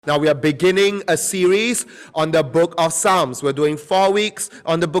Now we are beginning a series on the book of Psalms. We're doing 4 weeks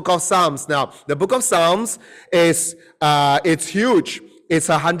on the book of Psalms. Now, the book of Psalms is it's huge. It's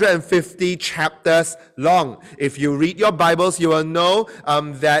 150 chapters long. If you read your Bibles, you will know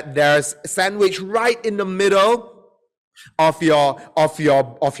that there's sandwich right in the middle of your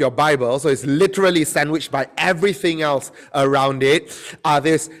Bible. So it's literally sandwiched by everything else around it.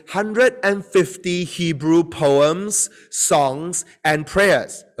 There's 150 Hebrew poems, songs, and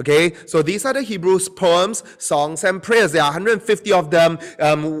prayers. Okay, so these are the Hebrew poems, songs, and prayers. There are 150 of them.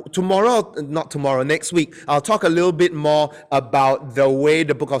 Next week, I'll talk a little bit more about the way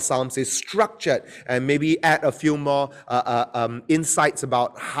the book of Psalms is structured and maybe add a few more insights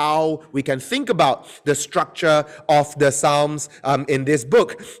about how we can think about the structure of the Psalms in this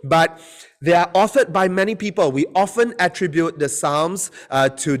book. But they are authored by many people. We often attribute the Psalms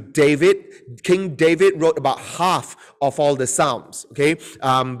to David. King David wrote about half of all the Psalms, okay?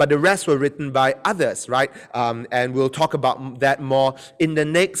 But the rest were written by others, right? And we'll talk about that more in the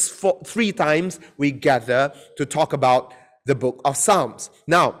next 3 times we gather to talk about the book of Psalms.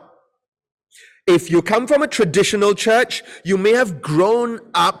 Now, if you come from a traditional church, you may have grown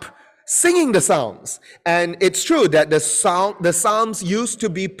up singing the Psalms. And it's true that the Psalms used to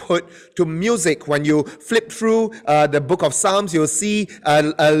be put to music. When you flip through the book of Psalms, you'll see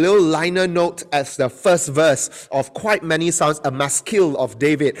a little liner note as the first verse of quite many Psalms, a maskil of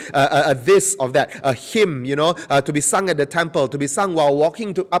David, a this of that, a hymn, to be sung at the temple, to be sung while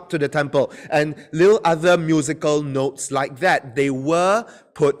walking up to the temple, and little other musical notes like that. They were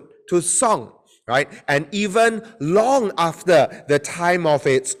put to song. Right? And even long after the time of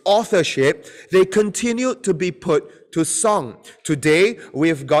its authorship, they continued to be put to song. Today,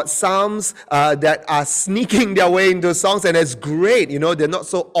 we've got Psalms that are sneaking their way into songs, and it's great. They're not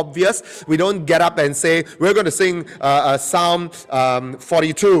so obvious. We don't get up and say, we're going to sing Psalm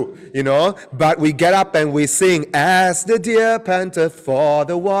 42, but we get up and we sing, as the deer panteth for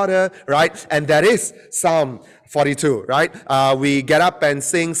the water, right? And that is Psalm 42, right? We get up and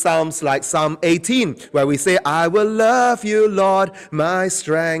sing psalms like Psalm 18, where we say, I will love you, Lord, my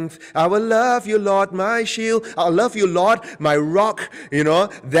strength. I will love you, Lord, my shield. I'll love you, Lord, my rock.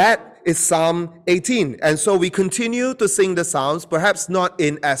 That is Psalm 18. And so we continue to sing the Psalms, perhaps not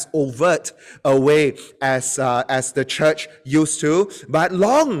in as overt a way as the church used to, but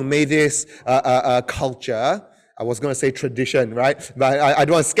long may this culture, I was going to say tradition, right? But I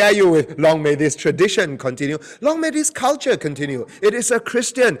don't want to scare you with long may this tradition continue. Long may this culture continue. It is a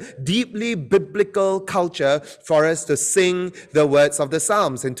Christian, deeply biblical culture for us to sing the words of the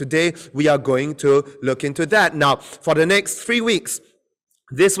Psalms. And today we are going to look into that. Now, for the next 3 weeks,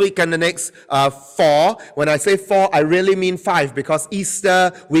 this week and the next 4, when I say 4, I really mean 5, because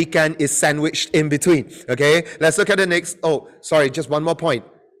Easter weekend is sandwiched in between. Okay, let's look at the next. Just one more point.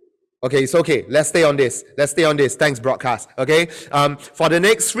 Okay, it's okay. Let's stay on this. Thanks, broadcast. Okay. For the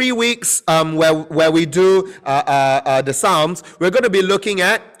next 3 weeks, where we do the Psalms, we're going to be looking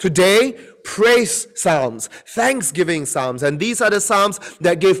at today praise Psalms, thanksgiving Psalms, and these are the Psalms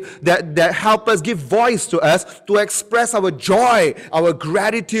that help us, give voice to us to express our joy, our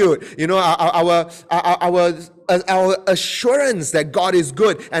gratitude, our assurance that God is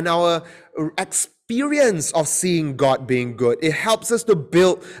good, and our experience of seeing God being good. It helps us to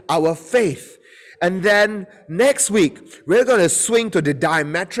build our faith. And then next week, we're going to swing to the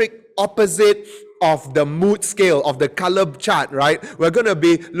diametric opposite of the mood scale, of the color chart, right? We're going to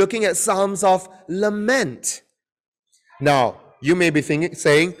be looking at Psalms of lament. Now, you may be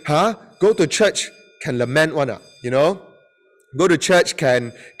saying, go to church can lament one, Go to church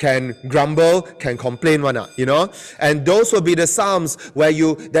can grumble, can complain one, And those will be the Psalms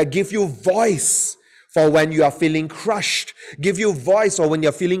that give you voice for when you are feeling crushed, give you voice for when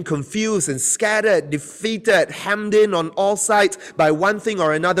you're feeling confused and scattered, defeated, hemmed in on all sides by one thing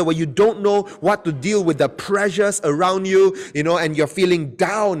or another, where you don't know what to deal with the pressures around you, and you're feeling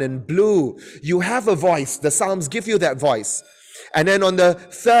down and blue. You have a voice. The Psalms give you that voice. And then on the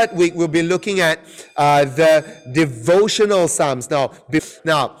 3rd week, we'll be looking at the devotional Psalms. Now, the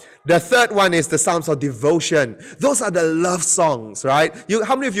 3rd one is the Psalms of devotion. Those are the love songs, right?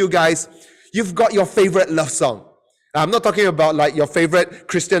 How many of you guys, you've got your favorite love song? I'm not talking about like your favorite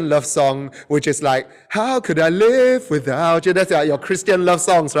Christian love song, which is like, how could I live without you? That's your Christian love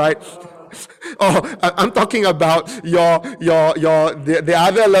songs, right? Oh, I'm talking about the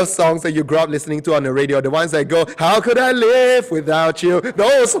other love songs that you grew up listening to on the radio, the ones that go, how could I live without you?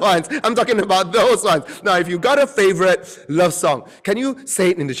 Those ones. I'm talking about those ones. Now, if you got a favorite love song, can you say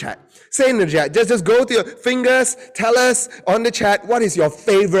it in the chat? Say it in the chat. Just go to your fingers. Tell us on the chat what is your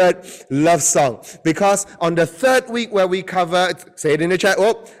favorite love song. Because on the third week where we cover, say it in the chat.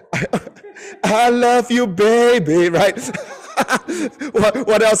 Oh, I love you, baby. Right?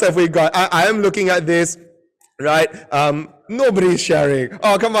 What else have we got? I am looking at this. Right? Nobody's sharing.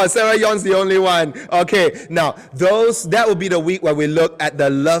 Oh, come on. Sarah Yon's the only one. Okay. Now, that will be the week where we look at the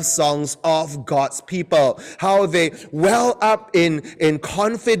love songs of God's people. How they well up in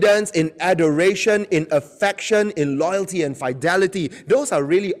confidence, in adoration, in affection, in loyalty and fidelity. Those are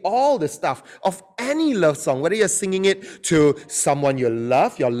really all the stuff of any love song. Whether you're singing it to someone you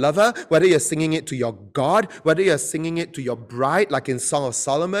love, your lover, whether you're singing it to your God, whether you're singing it to your bride, like in Song of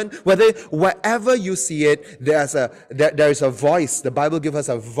Solomon, wherever you see it, there is a voice. The Bible gives us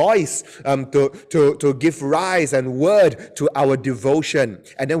a voice to give rise and word to our devotion.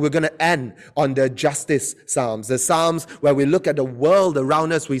 And then we're going to end on the justice psalms, the psalms where we look at the world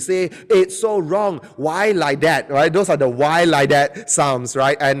around us. We say it's so wrong. Why like that? Right? Those are the why like that psalms,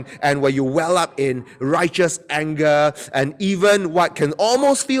 right? And where you well up in righteous anger and even what can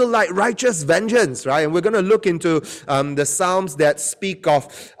almost feel like righteous vengeance, right? And we're going to look into the psalms that speak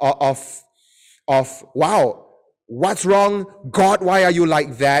of wow. What's wrong? God, why are you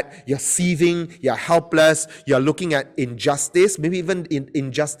like that? You're seething, you're helpless, you're looking at injustice, maybe even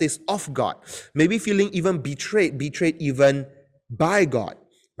injustice of God, maybe feeling even betrayed even by God,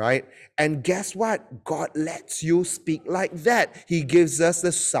 right? And guess what? God lets you speak like that. He gives us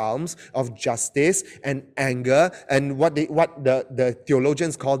the psalms of justice and anger and what the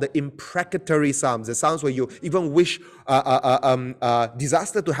theologians call the imprecatory psalms, the psalms where you even wish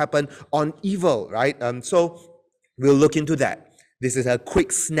disaster to happen on evil, right? So we'll look into that. This is a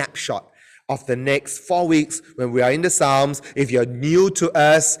quick snapshot of the next 4 weeks when we are in the Psalms. If you're new to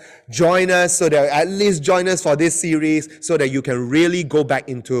us, join us at least join us for this series so that you can really go back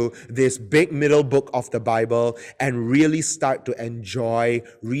into this big middle book of the Bible and really start to enjoy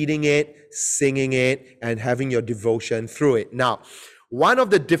reading it, singing it, and having your devotion through it. Now, one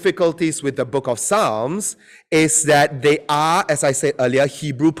of the difficulties with the book of Psalms is that they are, as I said earlier,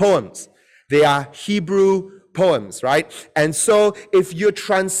 Hebrew poems. They are Hebrew poems, right? And so if you're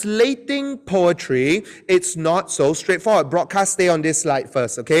translating poetry, it's not so straightforward. Broadcast, stay on this slide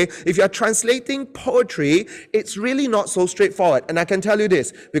first, okay? If you're translating poetry, it's really not so straightforward. And I can tell you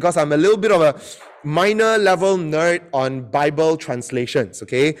this because I'm a little bit of a minor level nerd on Bible translations,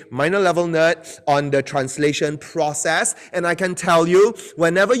 okay? Minor level nerd on the translation process. And I can tell you,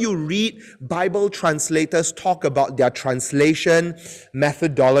 whenever you read Bible translators talk about their translation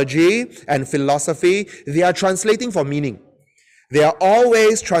methodology and philosophy, they are translating for meaning. They are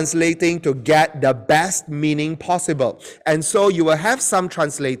always translating to get the best meaning possible. And so you will have some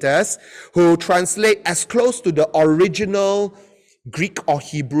translators who translate as close to the original Greek or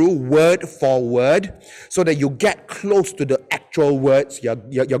Hebrew word for word so that you get close to the actual words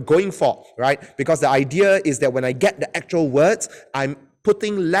you're going for, right? Because the idea is that when I get the actual words, I'm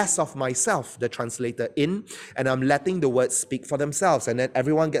putting less of myself, the translator, in, and I'm letting the words speak for themselves. And then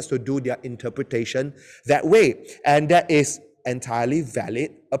everyone gets to do their interpretation that way. And that is entirely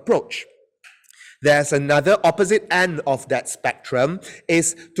valid approach. There's another opposite end of that spectrum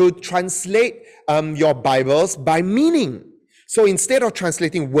is to translate your Bibles by meaning. So instead of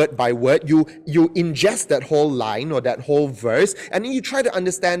translating word by word, you ingest that whole line or that whole verse, and then you try to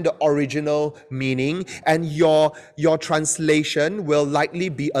understand the original meaning, and your translation will likely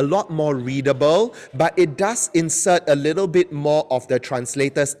be a lot more readable, but it does insert a little bit more of the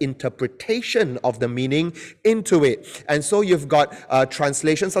translator's interpretation of the meaning into it. And so you've got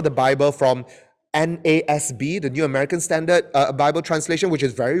translations of the Bible from NASB, the New American Standard Bible Translation, which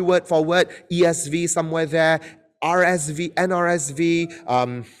is very word for word, ESV somewhere there, RSV, NRSV,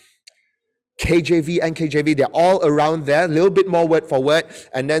 KJV, NKJV, they're all around there, a little bit more word for word,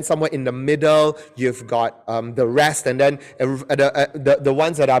 and then somewhere in the middle, you've got the rest, and then the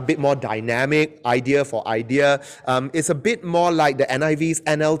ones that are a bit more dynamic, idea for idea. It's a bit more like the NIVs,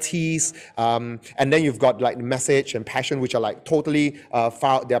 NLTs, and then you've got like Message and Passion, which are like totally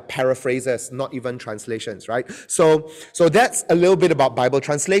they're paraphrases, not even translations, right? So that's a little bit about Bible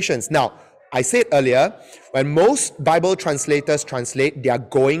translations. Now, I said earlier, when most Bible translators translate, they are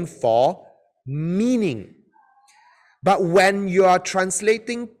going for meaning. But when you are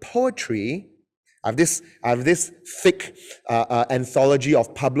translating poetry, I have this thick anthology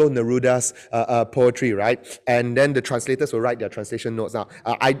of Pablo Neruda's poetry, right? And then the translators will write their translation notes. Now,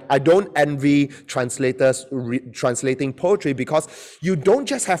 I don't envy translators translating poetry, because you don't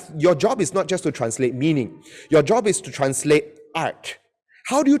just have, your job is not just to translate meaning. Your job is to translate art.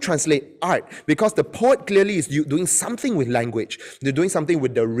 How do you translate art? Because the poet clearly is doing something with language. They're doing something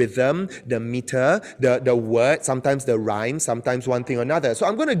with the rhythm, the meter, the word, sometimes the rhyme, sometimes one thing or another. So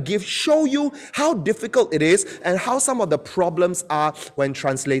I'm going to show you how difficult it is and how some of the problems are when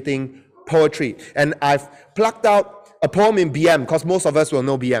translating poetry. And I've plucked out a poem in BM, because most of us will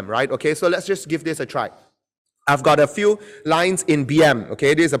know BM, right? Okay, so let's just give this a try. I've got a few lines in BM.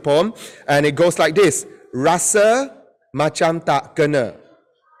 Okay, this is a poem, and it goes like this. Rasa macam tak kena.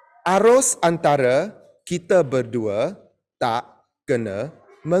 Arus antara kita berdua tak kena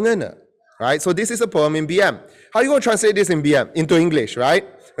mengena. Right? So this is a poem in BM. How are you going to translate this in BM? Into English, right?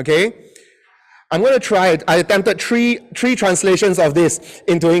 Okay? I'm going to try it. I attempted three translations of this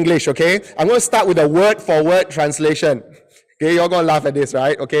into English, okay? I'm going to start with a word-for-word translation. Okay, you're going to laugh at this,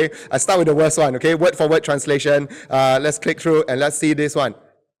 right? Okay? I start with the worst one, okay? Word-for-word translation. Let's click through and let's see this one.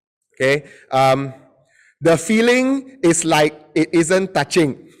 Okay? The feeling is like it isn't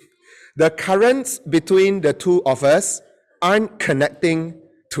touching. The currents between the two of us aren't connecting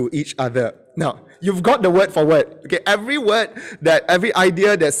to each other. Now, you've got the word for word. Okay, every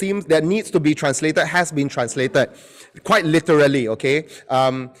idea that needs to be translated has been translated, quite literally. Okay,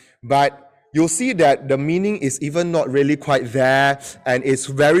 but you'll see that the meaning is even not really quite there, and it's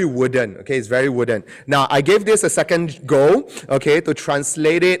very wooden. Okay, it's very wooden. Now, I gave this a second go, okay, to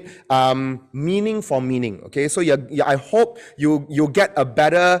translate it meaning for meaning. Okay, so I hope you get a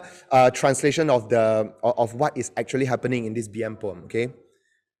better translation of what is actually happening in this BM poem. Okay,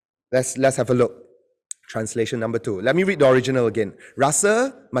 let's have a look. Translation number 2. Let me read the original again.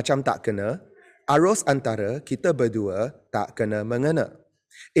 Rasa macam tak kena, arus antara kita berdua tak kena mengena.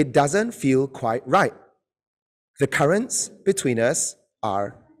 It doesn't feel quite right. The currents between us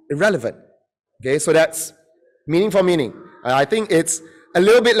are irrelevant. Okay, so that's meaning for meaning. I think it's a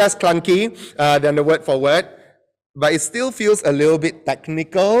little bit less clunky than the word for word, but it still feels a little bit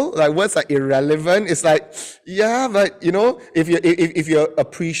technical. Like words are irrelevant. It's like, yeah, but you know, if you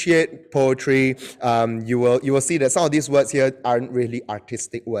appreciate poetry, you will see that some of these words here aren't really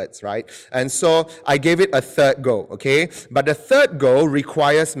artistic words, right? And so I gave it a third go, okay? But the third go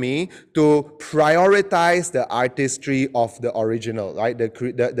requires me to prioritize the artistry of the original, right?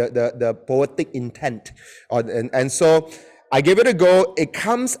 The poetic intent, and so I gave it a go. It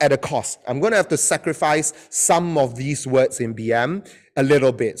comes at a cost. I'm going to have to sacrifice some of these words in BM a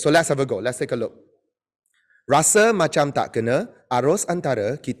little bit. So let's have a go. Let's take a look. Rasa macam tak kena, arus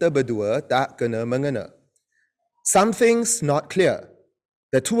antara kita berdua tak kena mengena. Something's not clear.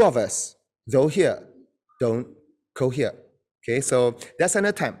 The two of us, though here, don't cohere. Okay, so that's an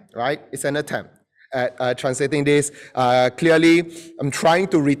attempt, right? It's an attempt at translating this. Clearly, I'm trying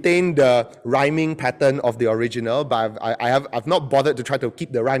to retain the rhyming pattern of the original, but I've not bothered to try to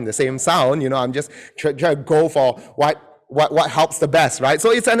keep the rhyme the same sound. You know, I'm just trying to go for what helps the best, right?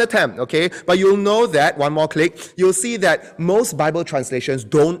 So it's an attempt, okay? But you'll know that, one more click, you'll see that most Bible translations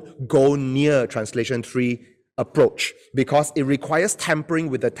don't go near translation 3 approach, because it requires tampering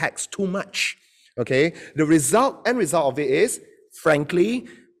with the text too much, okay? The end result of it is, frankly,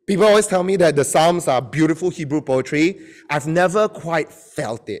 people always tell me that the Psalms are beautiful Hebrew poetry. I've never quite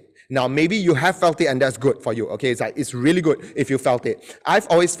felt it. Now, maybe you have felt it, and that's good for you. Okay, it's really good if you felt it. I've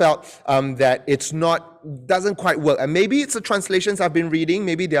always felt that doesn't quite work. And maybe it's the translations I've been reading.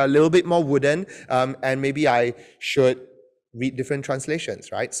 Maybe they're a little bit more wooden, and maybe I should read different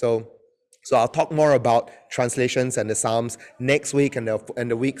translations, right? So I'll talk more about translations and the Psalms next week and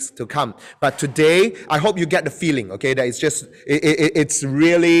the weeks to come. But today, I hope you get the feeling, okay, that it's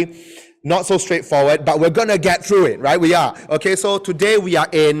really not so straightforward, but we're going to get through it, right? We are. Okay, so today we are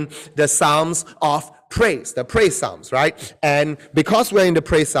in the Psalms of praise, the praise Psalms, right? And because we're in the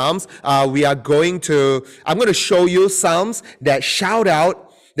praise Psalms, I'm going to show you Psalms that shout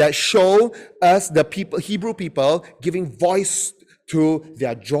out, that show us the people, Hebrew people, giving voice to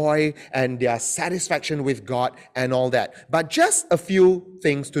their joy and their satisfaction with God and all that. But just a few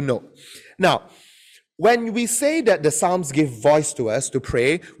things to note. Now, when we say that the Psalms give voice to us to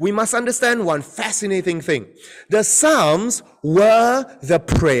pray, we must understand one fascinating thing. The Psalms were the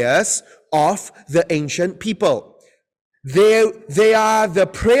prayers of the ancient people. They are the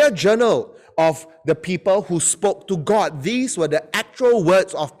prayer journal of the people who spoke to God. These were the actual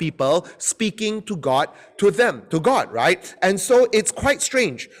words of people speaking to God, to God, right? And so it's quite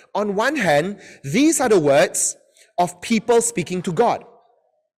strange. On one hand, these are the words of people speaking to God.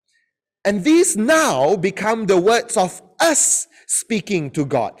 And these now become the words of us speaking to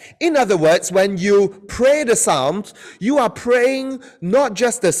God. In other words, when you pray the Psalms, you are praying not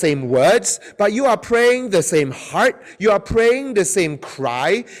just the same words, but you are praying the same heart, you are praying the same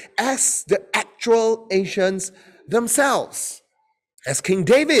cry as the actual ancients themselves, as King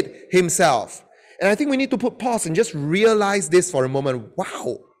David himself. And I think we need to put pause and just realize this for a moment.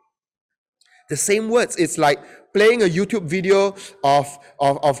 Wow. The same words. It's like playing a YouTube video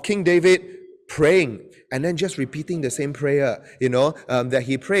of King David praying and then just repeating the same prayer, that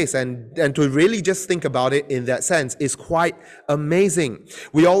he prays. And to really just think about it in that sense is quite amazing.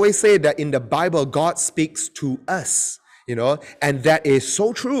 We always say that in the Bible, God speaks to us, and that is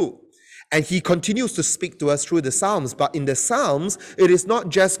so true. And he continues to speak to us through the Psalms. But in the Psalms, it is not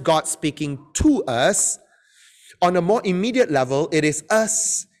just God speaking to us. On a more immediate level, it is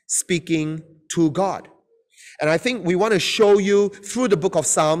us speaking to God. And I think we want to show you through the book of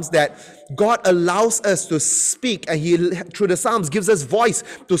Psalms that God allows us to speak, and he, through the Psalms, gives us voice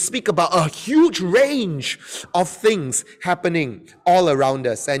to speak about a huge range of things happening all around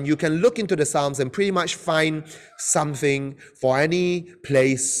us. And you can look into the Psalms and pretty much find something for any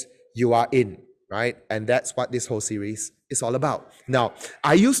place you are in, right? And that's what this whole series is all about. Now,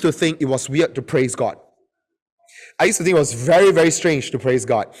 I used to think it was weird to praise God. I used to think it was very, very strange to praise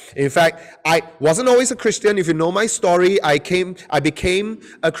God. In fact, I wasn't always a Christian. If you know my story, I became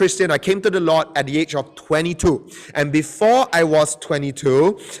a Christian. I came to the Lord at the age of 22. And before I was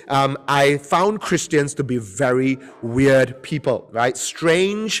 22, I found Christians to be very weird people, right?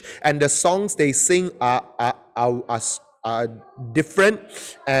 Strange. And the songs they sing are different,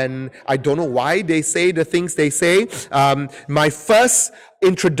 and I don't know why they say the things they say. My first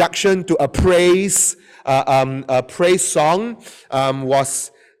introduction to a praise song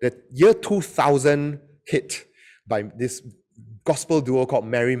was the year 2000 hit by this gospel duo called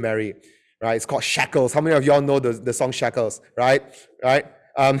Mary Mary, right? It's called Shackles. How many of y'all know the song Shackles, right?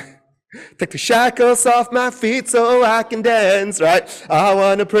 Take the shackles off my feet so I can dance, right? I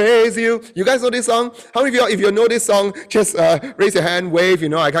want to praise you. You guys know this song? How many of y'all, if you know this song, just raise your hand, wave,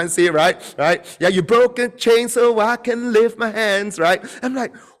 I can't see it, right? Yeah, you broke a chain so I can lift my hands, right? I'm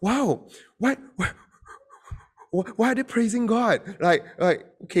like, wow, why are they praising God? Like,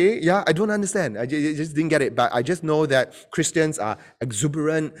 okay, yeah, I don't understand. I just didn't get it. But I just know that Christians are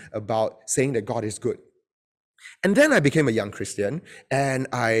exuberant about saying that God is good. And then I became a young Christian, and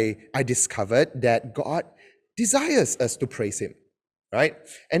I discovered that God desires us to praise him, right?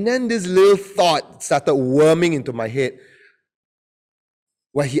 And then this little thought started worming into my head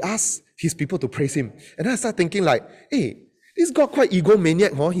where he asks his people to praise him. And then I started thinking like, hey, this God quite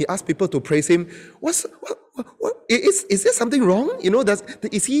egomaniac, huh? He asks people to praise him. What is there something wrong?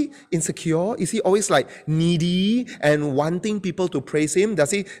 Is he insecure? Is he always like needy and wanting people to praise him?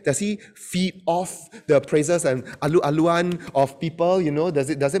 Does he feed off the praises and aluan of people? Does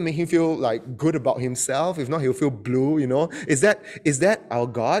it make him feel like good about himself? If not, he'll feel blue. Is that our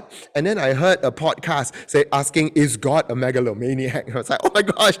God? And then I heard a podcast asking, is God a megalomaniac? I was like, oh my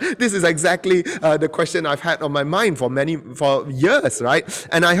gosh, this is exactly the question I've had on my mind for years, right?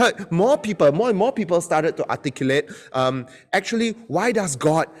 And I heard more and more people started to articulate, actually, why does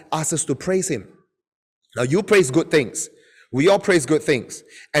God ask us to praise him? Now, you praise good things. We all praise good things.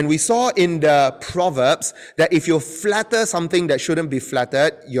 And we saw in the Proverbs that if you flatter something that shouldn't be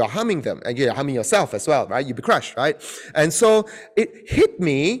flattered, you're harming them. And you're harming yourself as well, right? You'll be crushed, right? And so it hit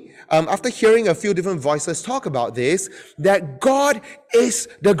me, after hearing a few different voices talk about this, that God is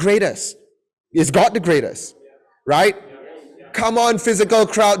the greatest. Is God the greatest? Right? Come on, physical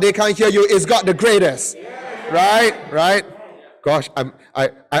crowd, they can't hear you. Is God the greatest? Right? Gosh,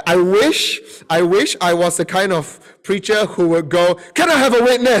 I wish I was the kind of preacher who would go, can I have a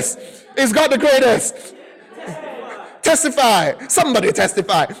witness? Is God the greatest? Testify. Somebody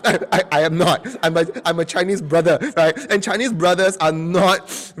testify. I am not. I'm a Chinese brother, right? And Chinese brothers are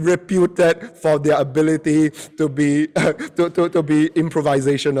not reputed for their ability to be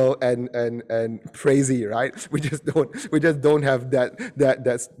improvisational and crazy, right? We just don't have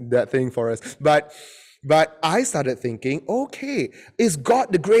that thing for us. But I started thinking, okay, is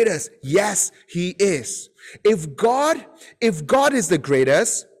God the greatest? Yes, he is. If God is the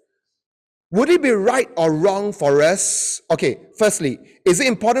greatest, would it be right or wrong for us? Okay, firstly, is it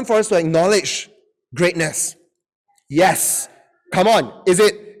important for us to acknowledge greatness? Yes. Come on. Is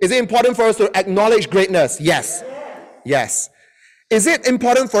it important for us to acknowledge greatness? Yes. Yes. Is it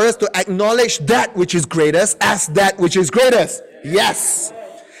important for us to acknowledge that which is greatest as that which is greatest? Yes.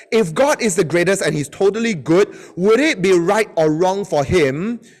 If God is the greatest and he's totally good, would it be right or wrong for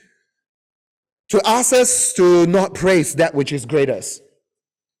him to ask us to not praise that which is greatest?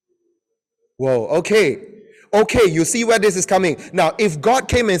 Whoa, okay. Okay, you see where this is coming. Now, if God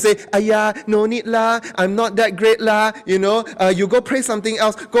came and say, "Ayah, no need lah, I'm not that great lah, you go praise something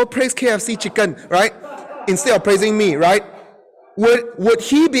else, go praise KFC chicken, right? Instead of praising me, right? Would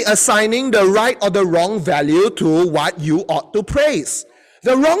he be assigning the right or the wrong value to what you ought to praise?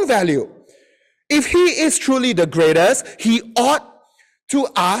 The wrong value. If he is truly the greatest, he ought to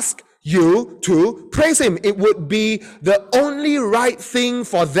ask you to praise him. It would be the only right thing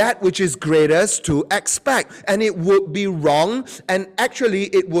for that which is greatest to expect. And it would be wrong, and actually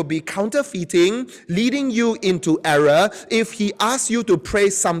it would be counterfeiting, leading you into error if he asks you to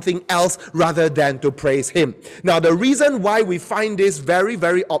praise something else rather than to praise him. Now, the reason why we find this very,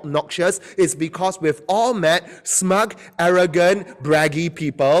 very obnoxious is because we've all met smug, arrogant, braggy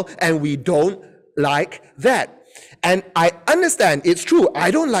people, and we don't like that. And I understand, it's true,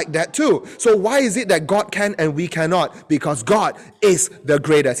 I don't like that too. So why is it that God can and we cannot? Because God is the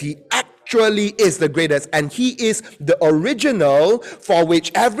greatest. He actually is the greatest, and he is the original, for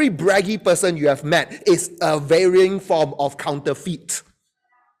which every braggy person you have met is a varying form of counterfeit.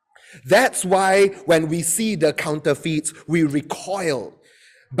 That's why when we see the counterfeits, we recoil.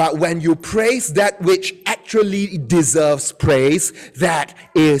 But when you praise that which actually deserves praise, that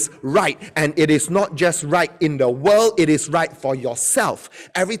is right. And it is not just right in the world, it is right for yourself.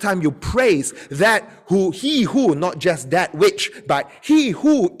 Every time you praise that who, not just that which, but he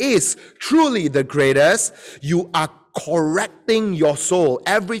who is truly the greatest, you are correcting your soul.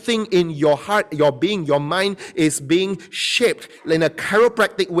 Everything in your heart, your being, your mind is being shaped in a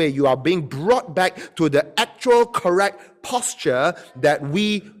chiropractic way. You are being brought back to the actual correct posture that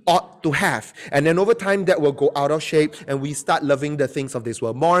we ought to have. And then over time that will go out of shape, and we start loving the things of this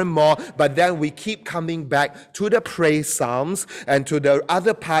world more and more. But then we keep coming back to the praise psalms and to the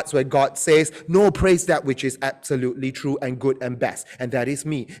other parts where God says, no, praise that which is absolutely true and good and best. And that is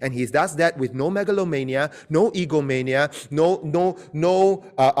me. And he does that with no megalomania, no egomania, no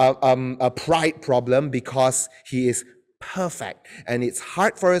pride problem, because he is perfect. And it's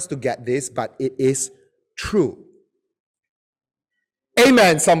hard for us to get this, but it is true.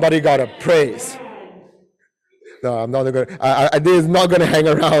 Amen. Somebody got a praise. No, I'm not going to. This is not going to hang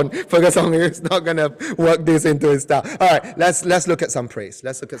around. Fergus is not going to work this into his style. All right, let's look at some praise.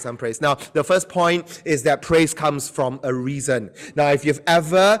 Let's look at some praise. Now, the first point is that praise comes from a reason. Now, if you've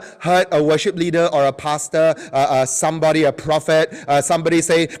ever heard a worship leader or a pastor, somebody, a prophet, somebody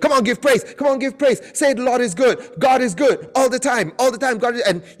say, "Come on, give praise. Come on, give praise. Say the Lord is good. God is good all the time. All the time. God is."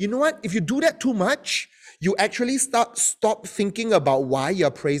 And you know what? If you do that too much, you actually stop thinking about why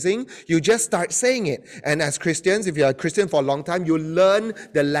you're praising. You just start saying it. And as Christians, if you're a Christian for a long time, you learn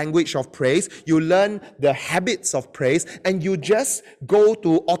the language of praise. You learn the habits of praise. And you just go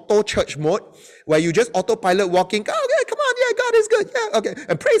to auto church mode, where you just autopilot walking. Oh, yeah, come on. Yeah, God is good. Yeah, okay.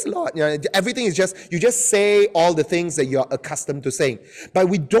 And praise the Lord. Everything is you just say all the things that you're accustomed to saying. But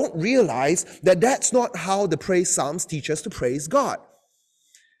we don't realize that that's not how the praise psalms teach us to praise God.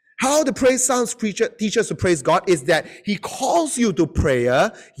 How the praise psalms teach us to praise God is that he calls you to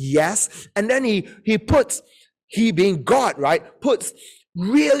prayer, yes, and then he puts, he being God, right, puts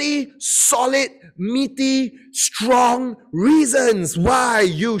really solid, meaty, strong reasons why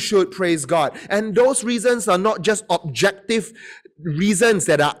you should praise God. And those reasons are not just objective reasons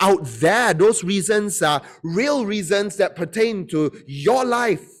that are out there. Those reasons are real reasons that pertain to your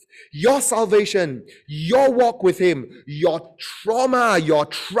life, your salvation, your walk with him, your trauma, your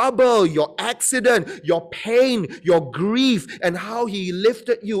trouble, your accident, your pain, your grief, and how he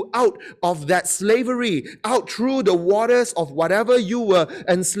lifted you out of that slavery, out through the waters of whatever you were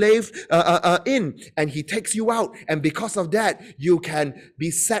enslaved in, and he takes you out, and because of that you can be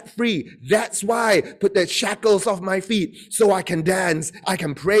set free. That's why put the shackles off my feet so I can dance, I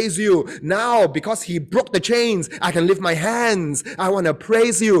can praise you. Now because he broke the chains, I can lift my hands, I want to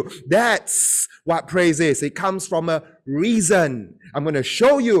praise you. That's what praise is. It comes from a reason. I'm going to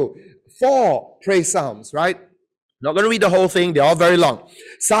show you 4 praise psalms, right? Not going to read the whole thing. They're all very long.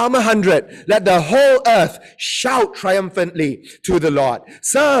 Psalm 100. Let the whole earth shout triumphantly to the Lord.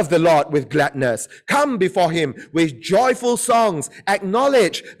 Serve the Lord with gladness. Come before him with joyful songs.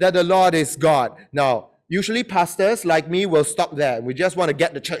 Acknowledge that the Lord is God. Now, usually pastors like me will stop there. We just want to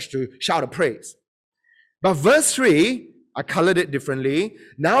get the church to shout a praise. But verse 3, I colored it differently,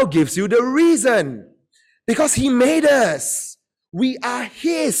 now gives you the reason. Because he made us. We are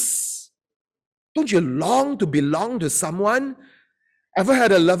his. Don't you long to belong to someone? Ever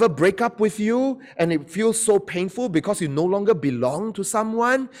had a lover break up with you and it feels so painful because you no longer belong to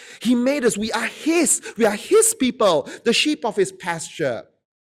someone? He made us. We are his. We are his people, the sheep of his pasture.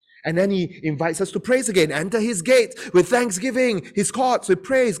 And then he invites us to praise again. Enter his gates with thanksgiving, his courts with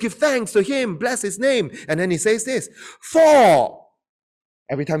praise. Give thanks to him, bless his name. And then he says this, for.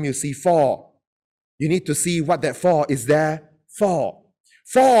 Every time you see for, you need to see what that for is there for.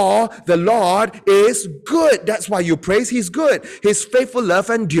 For the Lord is good. That's why you praise. He's good. His faithful love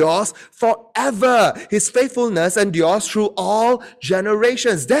endures forever. His faithfulness endures through all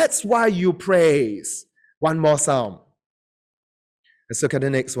generations. That's why you praise. One more psalm. Let's look at the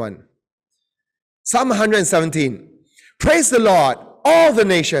next one. Psalm 117. Praise the Lord, all the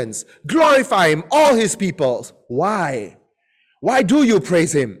nations. Glorify him, all his peoples. Why? Why do you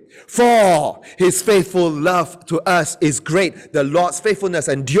praise him? For his faithful love to us is great. The Lord's faithfulness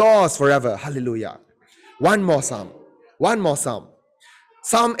endures forever. Hallelujah. One more psalm. One more psalm.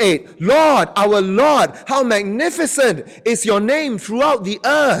 Psalm 8. Lord, our Lord, how magnificent is your name throughout the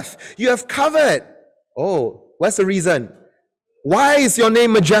earth. You have covered. Oh, what's the reason? Why is your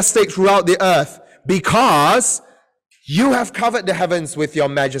name majestic throughout the earth? Because you have covered the heavens with your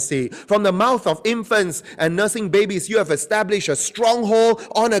majesty. From the mouth of infants and nursing babies, you have established a stronghold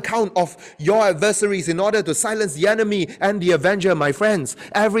on account of your adversaries in order to silence the enemy and the avenger, my friends.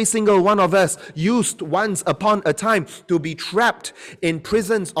 Every single one of us used once upon a time to be trapped in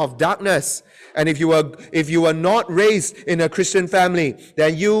prisons of darkness. And if you were not raised in a Christian family,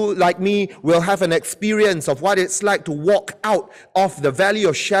 then you, like me, will have an experience of what it's like to walk out of the valley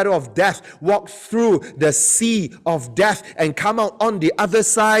of shadow of death, walk through the sea of death, and come out on the other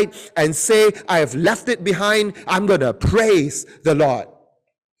side and say, I have left it behind. I'm going to praise the Lord.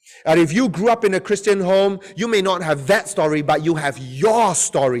 And if you grew up in a Christian home, you may not have that story, but you have your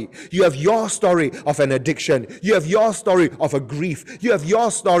story. You have your story of an addiction. You have your story of a grief. You have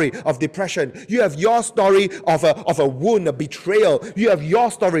your story of depression. You have your story of a wound, a betrayal. You have your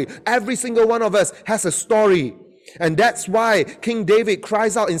story. Every single one of us has a story. And that's why King David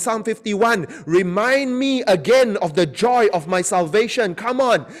cries out in Psalm 51, remind me again of the joy of my salvation. Come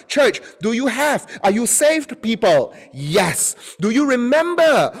on, church, are you saved, people? Yes. Do you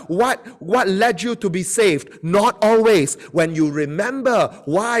remember what led you to be saved? Not always. When you remember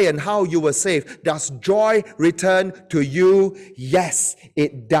why and how you were saved, does joy return to you? Yes,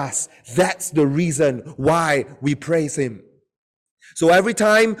 it does. That's the reason why we praise him. So every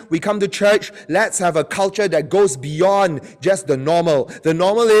time we come to church, let's have a culture that goes beyond just the normal. The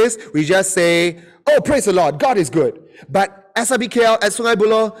normal is we just say, oh, praise the Lord, God is good. But SRBKL at Sungai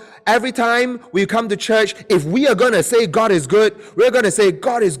Buloh, every time we come to church, if we are going to say God is good, we're going to say,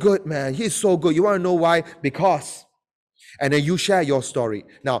 God is good, man. He's so good. You want to know why? Because. And then you share your story.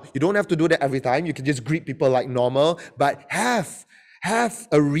 Now, you don't have to do that every time. You can just greet people like normal, but have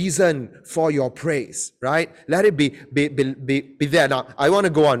a reason for your praise, right? Let it be there. Now, I want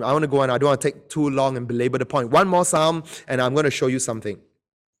to go on. I don't want to take too long and belabor the point. One more psalm, and I'm going to show you something.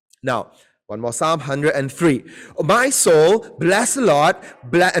 Now, one more psalm, 103. My soul, bless the Lord,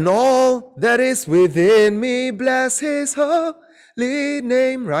 and all that is within me, bless his holy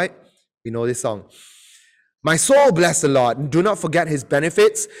name, right? We know this song. My soul, bless the Lord, and do not forget his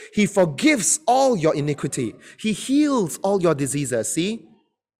benefits. He forgives all your iniquity. He heals all your diseases. See?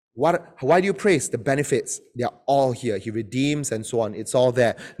 Why do you praise? The benefits. They are all here. He redeems and so on. It's all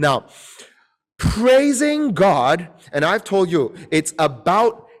there. Now, praising God, and I've told you, it's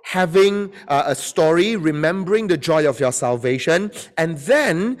about having a story, remembering the joy of your salvation, and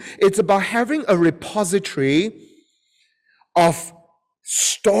then it's about having a repository of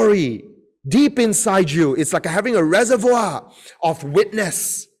story deep inside you. It's like having a reservoir of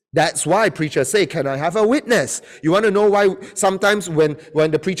witness. That's why preachers say, can I have a witness? You want to know why sometimes when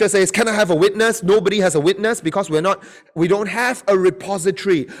the preacher says, can I have a witness? Nobody has a witness because we don't have a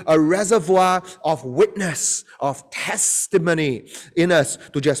repository, a reservoir of witness, of testimony in us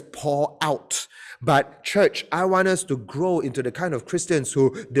to just pour out. But church, I want us to grow into the kind of Christians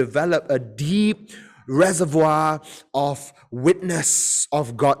who develop a deep reservoir of witness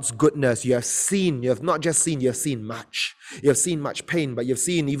of God's goodness. You have not just seen, you have seen much. You have seen much pain, but you've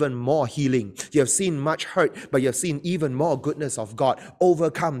seen even more healing. You have seen much hurt, but you've seen even more goodness of God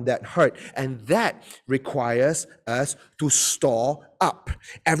overcome that hurt. And that requires us to store up.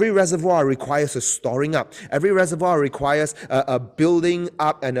 Every reservoir requires a storing up. Every reservoir requires a building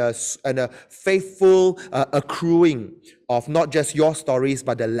up and a faithful accruing of not just your stories,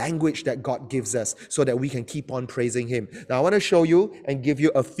 but the language that God gives us so that we can keep on praising him. Now, I want to show you and give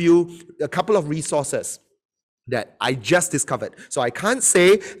you a couple of resources that I just discovered. So I can't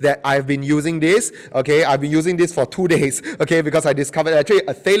say that I've been using this, okay? I've been using this for 2 days, okay? Because I discovered, actually,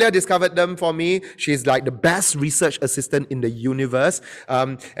 Athalia discovered them for me. She's like the best research assistant in the universe.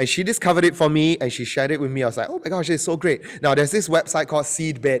 And she discovered it for me and she shared it with me. I was like, oh my gosh, it's so great. Now, there's this website called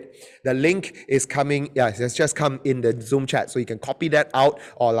Seedbed. The link is coming, it's just come in the Zoom chat. So you can copy that out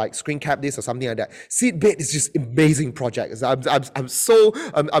or like screen cap this or something like that. Seedbed is just amazing project. I'm so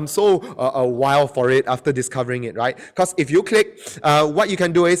wild for it after discovering it, right? Because if you click, what you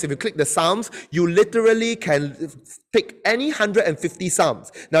can do is, if you click the Psalms, you literally can pick any 150 Psalms.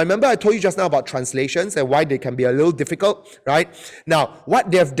 Now, remember I told you just now about translations and why they can be a little difficult, right? Now,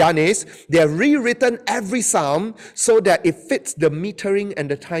 what they've done is, they've rewritten every Psalm so that it fits the metering and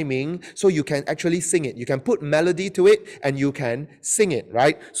the timing, so you can actually sing it. You can put melody to it and you can sing it,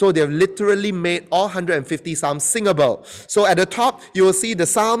 right? So they've literally made all 150 Psalms singable. So at the top, you will see the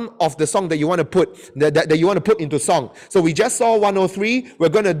Psalm of the song that you want to put, that you want to put into song. So we just saw 103. We're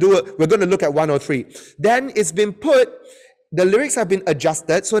going to look at 103. Then it's been put, the lyrics have been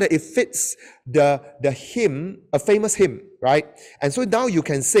adjusted so that it fits the hymn, a famous hymn, right? And so now you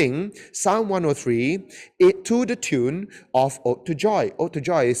can sing Psalm 103 to the tune of Ode to Joy. Ode to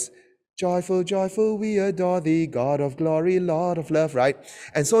Joy is joyful, joyful, we adore thee, God of glory, Lord of love, right?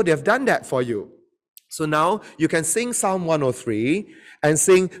 And so they've done that for you. So now you can sing Psalm 103 and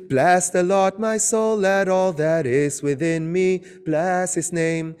sing, bless the Lord, my soul, let all that is within me bless his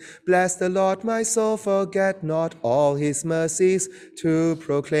name. Bless the Lord, my soul, forget not all his mercies to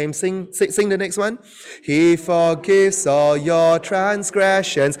proclaim. Sing the next one. He forgives all your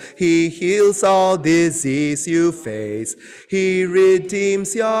transgressions. He heals all disease you face. He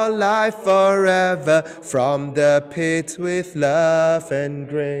redeems your life forever from the pit with love and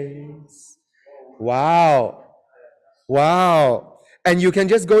grace. Wow. And you can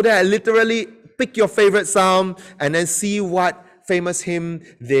just go there and literally pick your favorite psalm and then see what famous hymn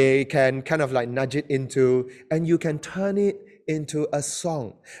they can kind of like nudge it into, and you can turn it into a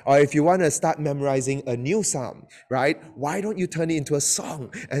song. Or if you want to start memorizing a new psalm, right? Why don't you turn it into a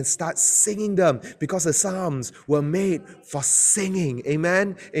song and start singing them? Because the psalms were made for singing.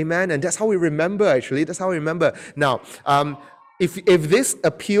 Amen. And that's how we remember, actually. That's how we remember. Now, if this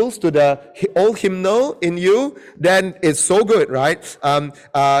appeals to the old hymnal in you, then it's so good, right?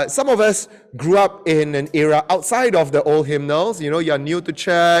 Some of us grew up in an era outside of the old hymnals. You know, you're new to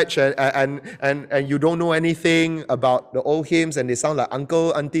church and you don't know anything about the old hymns and they sound like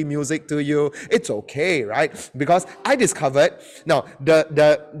uncle, auntie music to you. It's okay, right? Because I discovered, now,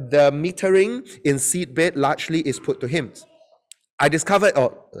 the metering in Seedbed largely is put to hymns. I'm going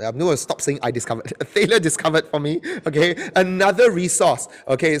to stop saying I discovered. Thaler discovered for me, okay? Another resource,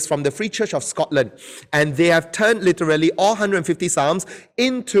 okay, is from the Free Church of Scotland. And they have turned literally all 150 Psalms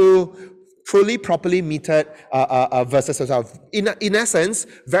into fully, properly metered verses. In essence,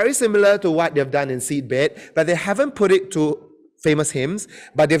 very similar to what they've done in Seedbed, but they haven't put it to famous hymns,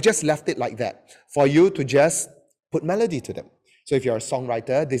 but they've just left it like that for you to just put melody to them. So if you're a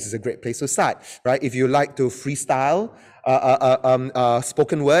songwriter, this is a great place to start, right? If you like to freestyle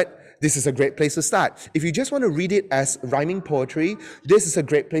spoken word, this is a great place to start. If you just want to read it as rhyming poetry, this is a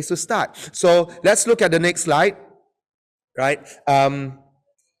great place to start. So let's look at the next slide, right?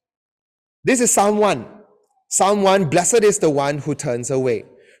 This is Psalm 1. Psalm 1, blessed is the one who turns away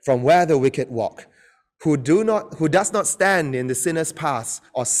from where the wicked walk, who does not stand in the sinner's path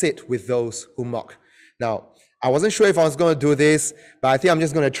or sit with those who mock. Now, I wasn't sure if I was going to do this, but I think I'm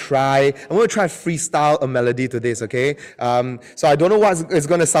just going to try. I'm going to try freestyle a melody to this, okay? So I don't know what it's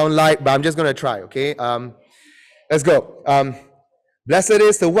going to sound like, but I'm just going to try, okay? Let's go. Blessed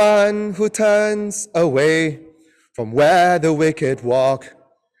is the one who turns away from where the wicked walk,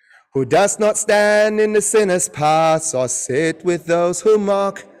 who does not stand in the sinner's paths or sit with those who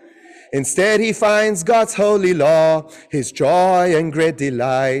mock. Instead, he finds God's holy law, his joy and great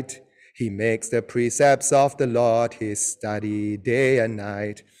delight. He makes the precepts of the Lord his study day and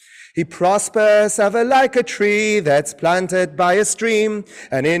night. He prospers ever like a tree that's planted by a stream,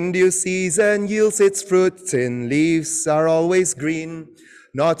 and in due season yields its fruits, in leaves are always green.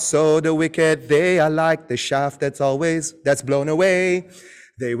 Not so the wicked, they are like the shaft that's blown away.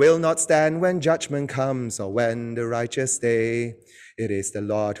 They will not stand when judgment comes or when the righteous stay. It is the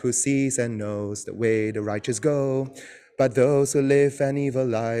Lord who sees and knows the way the righteous go. But those who live an evil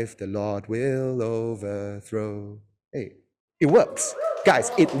life, the Lord will overthrow. Hey, it works. Guys,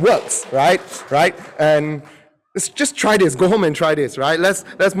 it works, right? And let's just try this. Go home and try this, right? Let's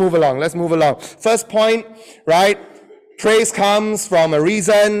move along. First point, right? Praise comes from a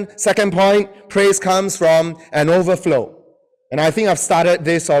reason. Second point, praise comes from an overflow. And I think I've started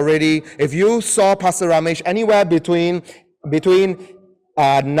this already. If you saw Pastor Ramesh anywhere between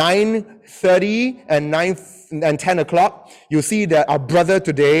 9:30 and 10 o'clock, you see that our brother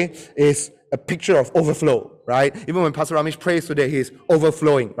today is a picture of overflow, right? Even when Pastor Ramesh prays today, he's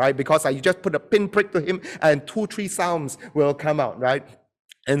overflowing, right? Because you just put a pinprick to him and 2-3 psalms will come out, right?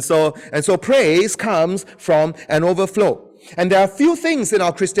 And so praise comes from an overflow. And there are a few things in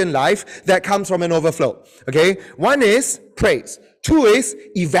our Christian life that comes from an overflow. Okay? One is praise. Two is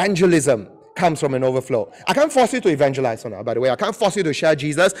evangelism comes from an overflow. I can't force you to evangelize now, by the way. I can't force you to share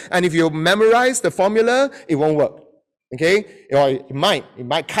Jesus. And if you memorize the formula, it won't work. Okay? Or it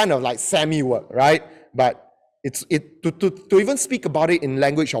might kind of like semi-work, right? But to even speak about it in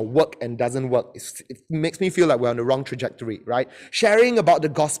language or work and doesn't work, it makes me feel like we're on the wrong trajectory, right? Sharing about the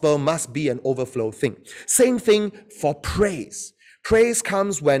gospel must be an overflow thing. Same thing for praise. Praise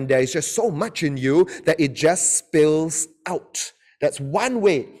comes when there is just so much in you that it just spills out. That's one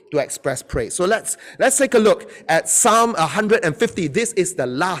way to express praise. So let's take a look at Psalm 150. This is the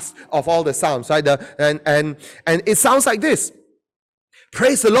last of all the Psalms, right? And it sounds like this.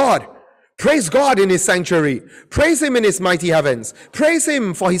 Praise the Lord. Praise God in his sanctuary. Praise him in his mighty heavens. Praise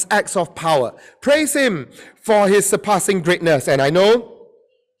him for his acts of power. Praise him for his surpassing greatness. And I know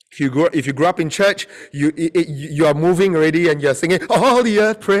if you grew up in church, you are moving already and you're singing, all the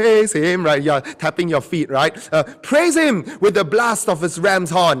earth praise him, right? You're tapping your feet, right? Praise him with the blast of his ram's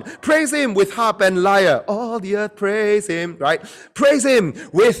horn. Praise him with harp and lyre. All the earth praise him, right? Praise him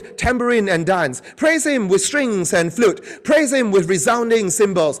with tambourine and dance. Praise him with strings and flute. Praise him with resounding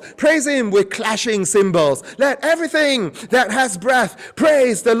cymbals. Praise him with clashing cymbals. Let everything that has breath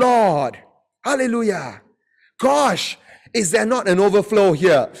praise the Lord. Hallelujah. Gosh, is there not an overflow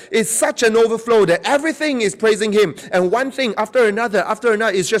here? It's such an overflow that everything is praising him. And one thing after another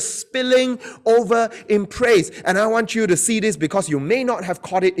is just spilling over in praise. And I want you to see this because you may not have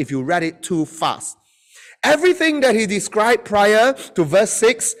caught it if you read it too fast. Everything that he described prior to verse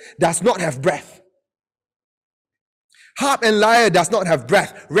 6 does not have breath. Harp and lyre does not have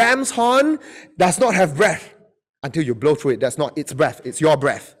breath. Ram's horn does not have breath. Until you blow through it, that's not its breath, it's your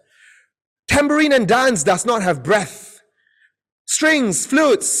breath. Tambourine and dance does not have breath. Strings,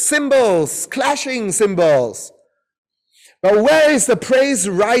 flutes, cymbals, clashing cymbals. But where is the praise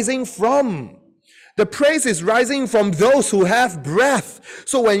rising from? The praise is rising from those who have breath.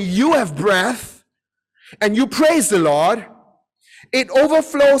 So when you have breath and you praise the Lord, it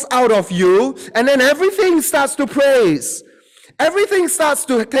overflows out of you and then everything starts to praise. Everything starts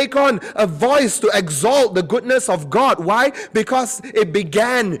to take on a voice to exalt the goodness of God. Why? Because it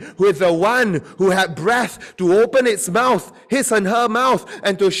began with the one who had breath to open its mouth, his and her mouth,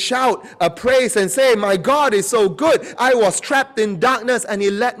 and to shout a praise and say, my God is so good. I was trapped in darkness and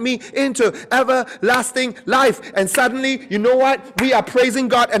he led me into everlasting life. And suddenly, you know what? We are praising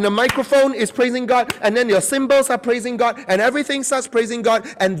God and the microphone is praising God and then your cymbals are praising God and everything starts praising God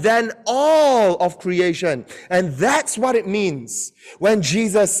and then all of creation. And that's what it means when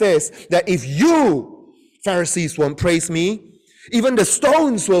Jesus says that if you, Pharisees, won't praise me, even the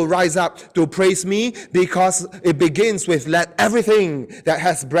stones will rise up to praise me, because it begins with let everything that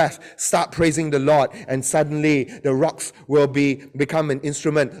has breath start praising the Lord, and suddenly the rocks will become an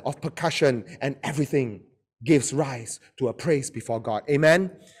instrument of percussion and everything gives rise to a praise before God.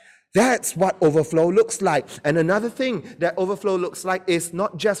 Amen? That's what overflow looks like. And another thing that overflow looks like is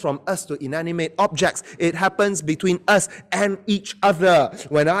not just from us to inanimate objects. It happens between us and each other.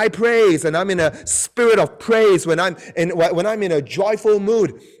 When I praise and I'm in a spirit of praise, when I'm in a joyful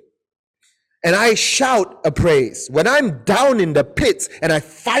mood, and I shout a praise, when I'm down in the pits and I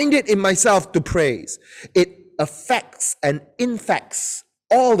find it in myself to praise, it affects and infects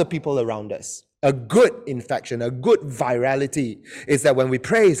all the people around us. A good infection, a good virality is that when we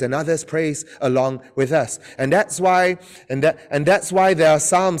praise and others praise along with us. And that's why there are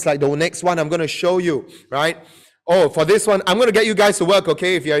psalms like the next one I'm going to show you, right? Oh, for this one, I'm going to get you guys to work,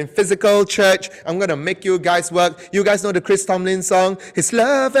 okay? If you're in physical church, I'm going to make you guys work. You guys know the Chris Tomlin song, His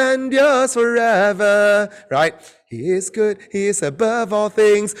love endures forever, right? He is good, he is above all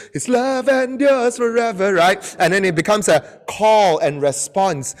things, his love endures forever, right? And then it becomes a call and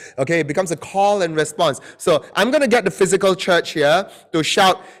response, okay? It becomes a call and response. So I'm going to get the physical church here to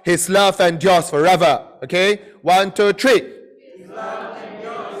shout, his love endures forever, okay? 1, 2, 3. His love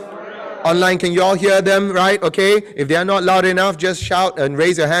endures forever. Online, can you all hear them, right? Okay? If they are not loud enough, just shout and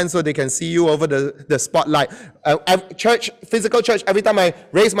raise your hand so they can see you over the spotlight. Church, physical church, every time I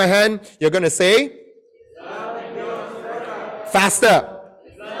raise my hand, you're going to say, faster.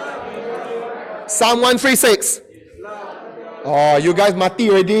 Psalm 136. Oh, you guys mati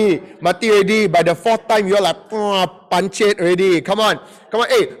already. Mati already. By the fourth time, you're like, punch it already. Come on. Come on.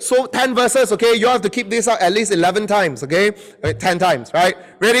 Hey, so 10 verses, okay? You have to keep this out at least 11 times, okay? 10 times, right?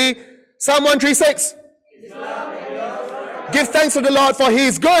 Ready? Psalm 136. Give thanks to the Lord for He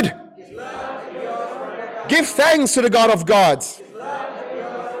is good. Give thanks to the God of gods.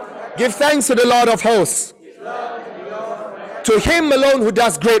 Give thanks to the Lord of hosts. To Him alone who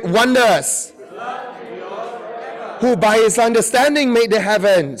does great wonders. Who by His understanding made the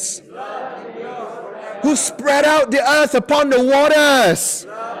heavens. Who spread out the earth upon the waters.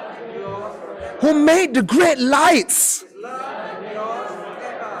 Who made the great lights.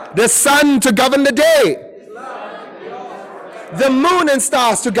 The sun to govern the day. The moon and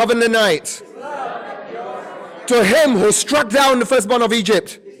stars to govern the night. To Him who struck down the firstborn of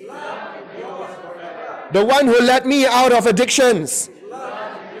Egypt. The one who led me out of addictions.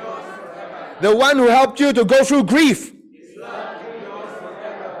 The one who helped you to go through grief.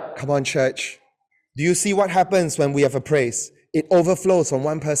 Come on, church. Do you see what happens when we have a praise? It overflows from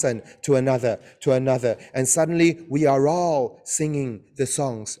one person to another, and suddenly we are all singing the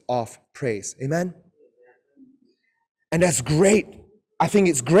songs of praise. Amen? And that's great. I think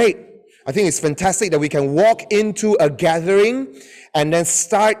it's great. I think it's fantastic that we can walk into a gathering and then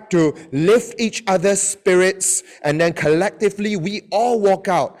start to lift each other's spirits, and then collectively we all walk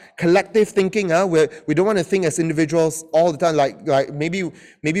out. Collective thinking, we don't want to think as individuals all the time. Like maybe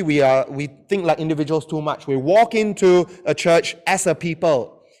we think like individuals too much. We walk into a church as a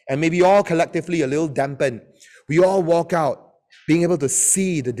people, and maybe all collectively a little dampened. We all walk out being able to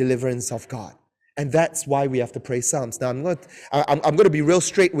see the deliverance of God. And that's why we have to pray Psalms. Now, I'm going to be real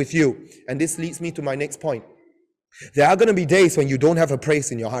straight with you. And this leads me to my next point. There are going to be days when you don't have a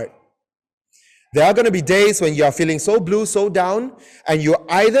praise in your heart. There are going to be days when you are feeling so blue, so down, and you're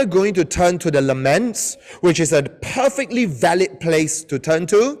either going to turn to the laments, which is a perfectly valid place to turn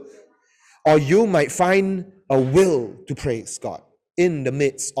to, or you might find a will to praise God in the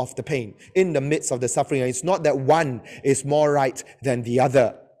midst of the pain, in the midst of the suffering. And it's not that one is more right than the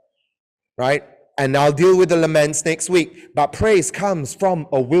other, right? And I'll deal with the laments next week. But praise comes from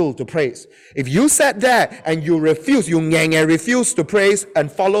a will to praise. If you sat there and you refuse to praise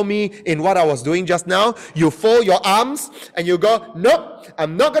and follow me in what I was doing just now, you fold your arms and you go, nope,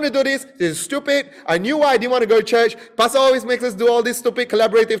 I'm not going to do this. This is stupid. I knew why I didn't want to go to church. Pastor always makes us do all these stupid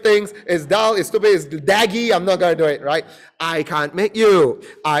collaborative things. It's dull, it's stupid, it's daggy. I'm not going to do it, right? I can't make you.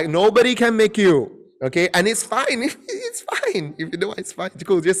 Nobody can make you. Okay, and it's fine. It's fine. If you know, it's fine. It's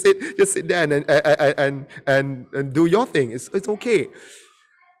cool. Just sit there and do your thing. It's okay.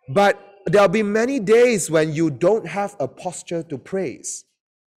 But there'll be many days when you don't have a posture to praise.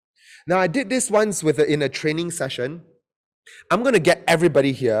 Now, I did this once in a training session. I'm going to get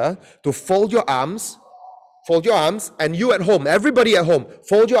everybody here to fold your arms, and you at home, everybody at home,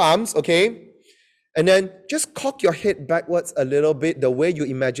 fold your arms, okay? And then just cock your head backwards a little bit, the way you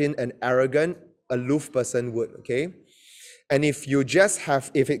imagine an arrogant, aloof person would, okay? And if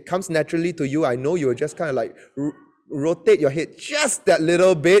it comes naturally to you, I know you'll just kind of like rotate your head just that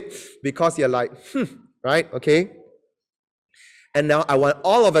little bit because you're like, right? Okay? And now I want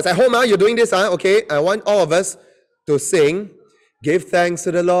all of us, at home, you're doing this, okay? I want all of us to sing, give thanks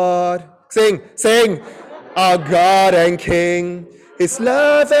to the Lord. Sing, our God and King. His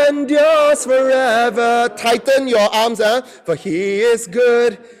love endures forever. Tighten your arms, for He is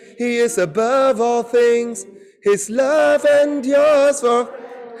good. He is above all things. His love endures for...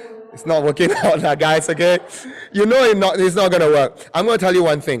 It's not working out now, guys, okay? You know it's not going to work. I'm going to tell you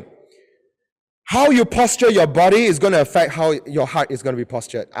one thing. How you posture your body is going to affect how your heart is going to be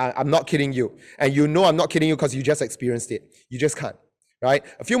postured. I'm not kidding you. And you know I'm not kidding you because you just experienced it. You just can't. Right?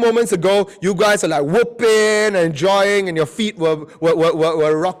 A few moments ago, you guys are like whooping and enjoying, and your feet were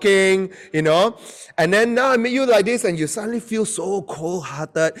rocking, you know. And then now I meet you like this, and you suddenly feel so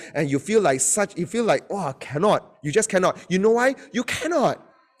cold-hearted, and you feel like, oh, I cannot. You just cannot. You know why? You cannot.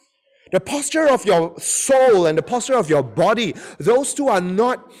 The posture of your soul and the posture of your body, those two are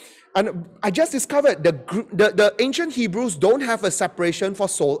not. And I just discovered the ancient Hebrews don't have a separation for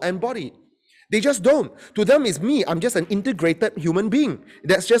soul and body. They just don't. To them, it's me. I'm just an integrated human being.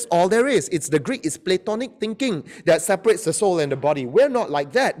 That's just all there is. It's the Greek, it's Platonic thinking that separates the soul and the body. We're not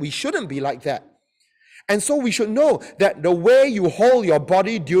like that. We shouldn't be like that. And so we should know that the way you hold your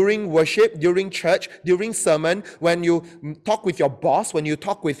body during worship, during church, during sermon, when you talk with your boss, when you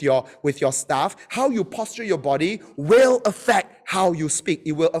talk with your staff, how you posture your body will affect how you speak.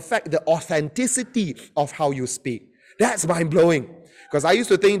 It will affect the authenticity of how you speak. That's mind-blowing. Because I used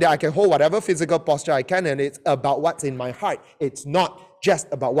to think that I can hold whatever physical posture I can, and it's about what's in my heart. It's not. just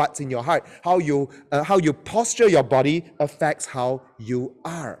about what's in your heart. How you posture your body affects how you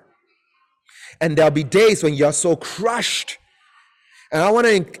are. And there'll be days when you're so crushed. And I want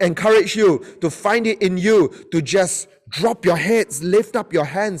to encourage you to find it in you to just drop your heads, lift up your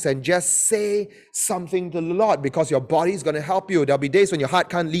hands, and just say something to the Lord, because your body is going to help you. There'll be days when your heart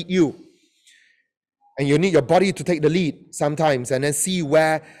can't lead you. And you need your body to take the lead sometimes, and then see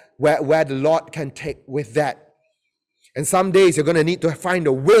where the Lord can take with that. And some days you're going to need to find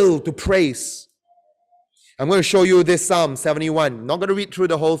a will to praise. I'm going to show you this Psalm 71. I'm not going to read through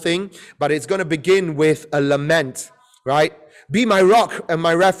the whole thing, but it's going to begin with a lament, right? Be my rock and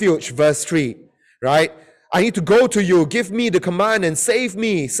my refuge, verse 3, right? I need to go to you. Give me the command and save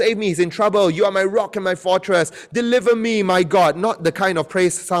me. Save me. He's in trouble. You are my rock and my fortress. Deliver me, my God. Not the kind of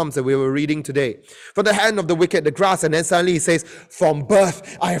praise psalms that we were reading today. From the hand of the wicked, the grass. And then suddenly he says, from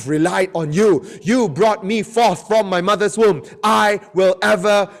birth, I have relied on you. You brought me forth from my mother's womb. I will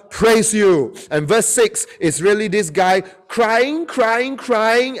ever praise you. And verse 6 is really this guy crying,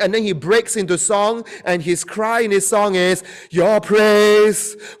 and then he breaks into song, and his cry in his song is, your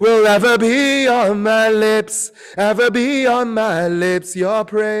praise will ever be on my lips, ever be on my lips, your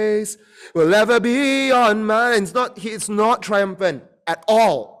praise will ever be on mine. He's not triumphant at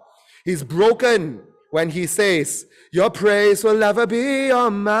all. He's broken when he says, your praise will ever be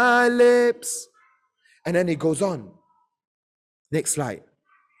on my lips. And then he goes on. Next slide.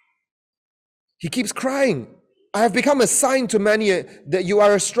 He keeps crying. I have become a sign to many that you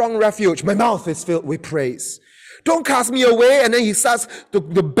are a strong refuge. My mouth is filled with praise. Don't cast me away. And then he starts to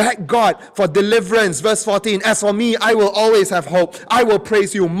beg God for deliverance. Verse 14, as for me, I will always have hope. I will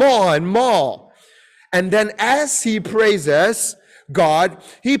praise you more and more. And then as he praises God,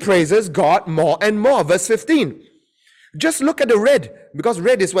 he praises God more and more. Verse 15. Just look at the red, because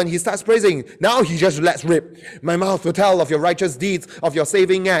red is when he starts praising. Now he just lets rip. My mouth will tell of your righteous deeds, of your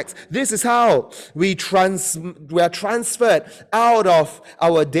saving acts. This is how we are transferred out of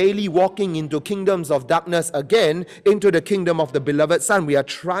our daily walking into kingdoms of darkness again into the kingdom of the beloved Son. We are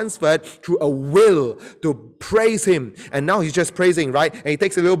transferred through a will to praise him. And now he's just praising, right? And he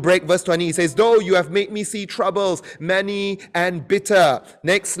takes a little break. Verse 20, he says, though you have made me see troubles, many and bitter.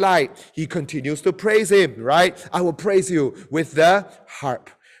 Next slide. He continues to praise him, right? I will praise you with the harp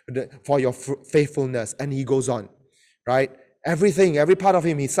for your faithfulness. And he goes on, right? Everything, every part of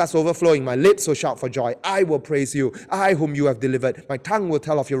him, he starts overflowing. My lips will shout for joy. I will praise you, I whom you have delivered. My tongue will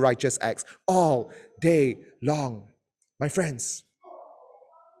tell of your righteous acts all day long. My friends,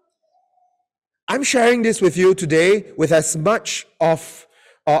 I'm sharing this with you today with as much of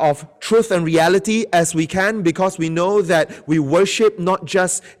truth and reality as we can, because we know that we worship not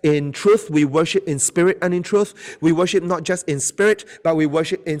just in truth, we worship in spirit and in truth. We worship not just in spirit, but we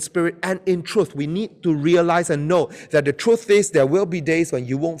worship in spirit and in truth. We need to realize and know that the truth is there will be days when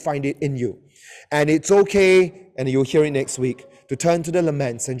you won't find it in you. And it's okay, and you'll hear it next week, to turn to the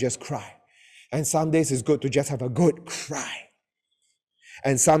laments and just cry. And some days it's good to just have a good cry.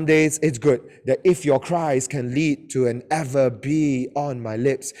 And some days it's good that if your cries can lead to an ever be on my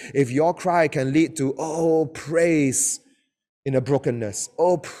lips, if your cry can lead to, oh, praise in a brokenness,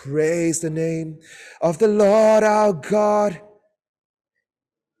 oh, praise the name of the Lord our God,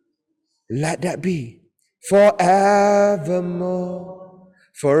 let that be forevermore.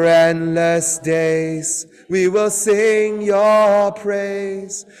 For endless days we will sing your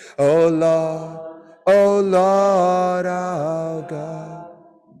praise, oh Lord our God.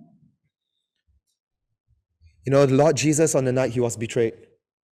 You know, the Lord Jesus, on the night he was betrayed,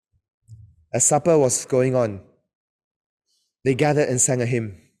 as supper was going on, they gathered and sang a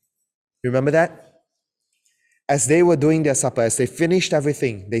hymn. Remember that? As they were doing their supper, as they finished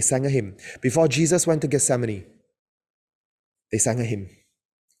everything, they sang a hymn. Before Jesus went to Gethsemane, they sang a hymn.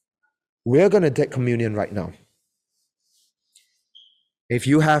 We're going to take communion right now. If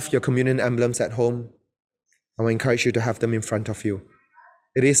you have your communion emblems at home, I will encourage you to have them in front of you.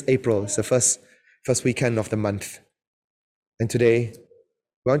 It is April. It's the first weekend of the month. And today,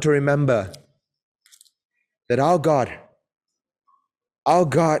 we want to remember that our God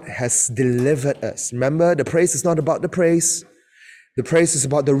has delivered us. Remember, the praise is not about the praise. The praise is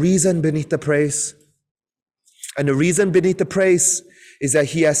about the reason beneath the praise. And the reason beneath the praise is that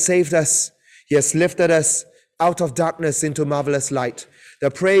he has saved us. He has lifted us out of darkness into marvelous light. The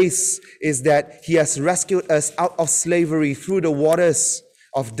praise is that he has rescued us out of slavery through the waters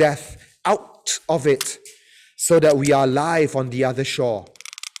of death, out of it, so that we are alive on the other shore.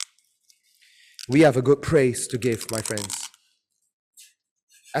 We have a good praise to give, my friends.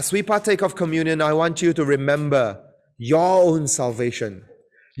 As we partake of communion, I want you to remember your own salvation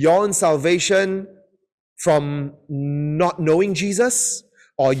from not knowing Jesus,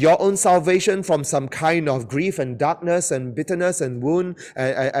 or your own salvation from some kind of grief and darkness and bitterness and wound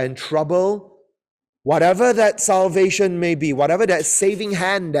and trouble, whatever that salvation may be, whatever that saving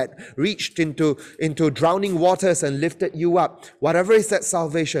hand that reached into drowning waters and lifted you up, whatever is that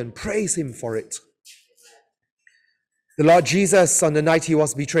salvation, praise him for it. The Lord Jesus, on the night he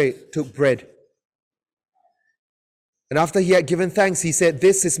was betrayed, took bread. And after he had given thanks, he said,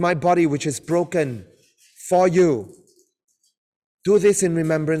 "This is my body which is broken for you. Do this in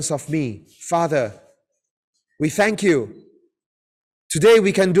remembrance of me." Father, we thank you. Today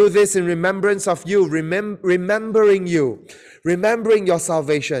we can do this in remembrance of you, remembering you, remembering your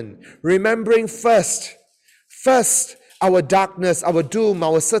salvation, remembering first our darkness, our doom,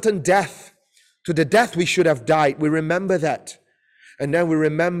 our certain death, to the death we should have died. We remember that. And then we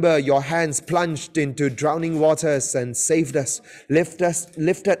remember your hands plunged into drowning waters and saved us,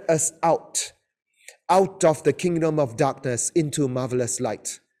 lifted us out of the kingdom of darkness into marvelous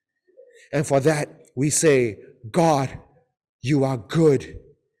light. And for that we say, God, you are good.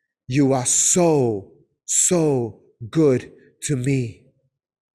 You are so, so good to me.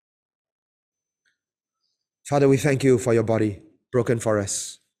 Father, we thank you for your body broken for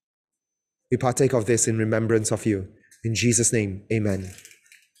us. We partake of this in remembrance of you. In Jesus' name, amen.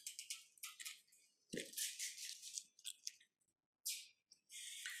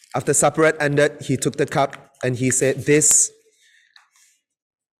 After supper had ended, he took the cup and he said, "This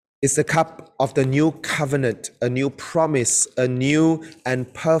is the cup of the new covenant, a new promise, a new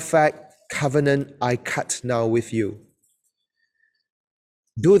and perfect covenant I cut now with you.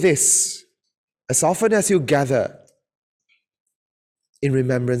 Do this as often as you gather in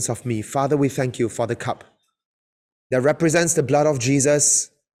remembrance of me." Father, we thank you for the cup that represents the blood of Jesus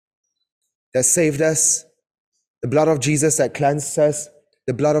that saved us, the blood of Jesus that cleansed us,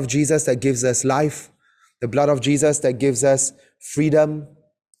 the blood of Jesus that gives us life, the blood of Jesus that gives us freedom.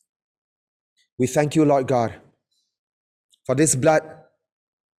 We thank you, Lord God, for this blood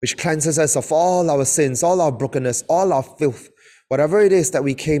which cleanses us of all our sins, all our brokenness, all our filth, whatever it is that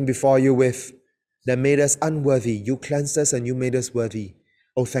we came before you with that made us unworthy. You cleansed us and you made us worthy.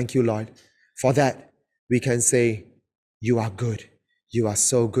 Oh, thank you, Lord. For that, we can say, you are good. You are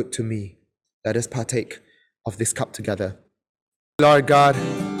so good to me. Let us partake of this cup together. Lord God,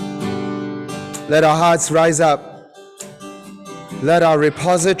 let our hearts rise up. Let our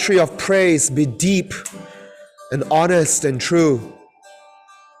repository of praise be deep and honest and true.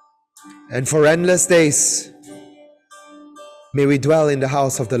 And for endless days, may we dwell in the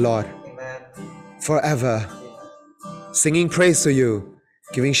house of the Lord forever, singing praise to you,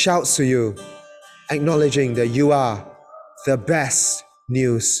 giving shouts to you, acknowledging that you are the best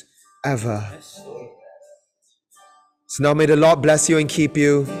news ever. So now may the Lord bless you and keep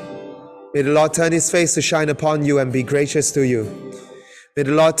you. May the Lord turn his face to shine upon you and be gracious to you. May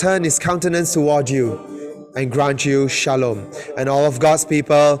the Lord turn his countenance toward you and grant you shalom. And all of God's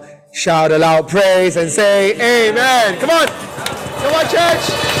people shout aloud praise and say amen. Come on. Come on, church.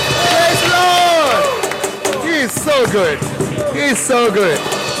 Praise the Lord. He is so good. He is so good.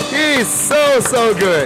 He is so, so good.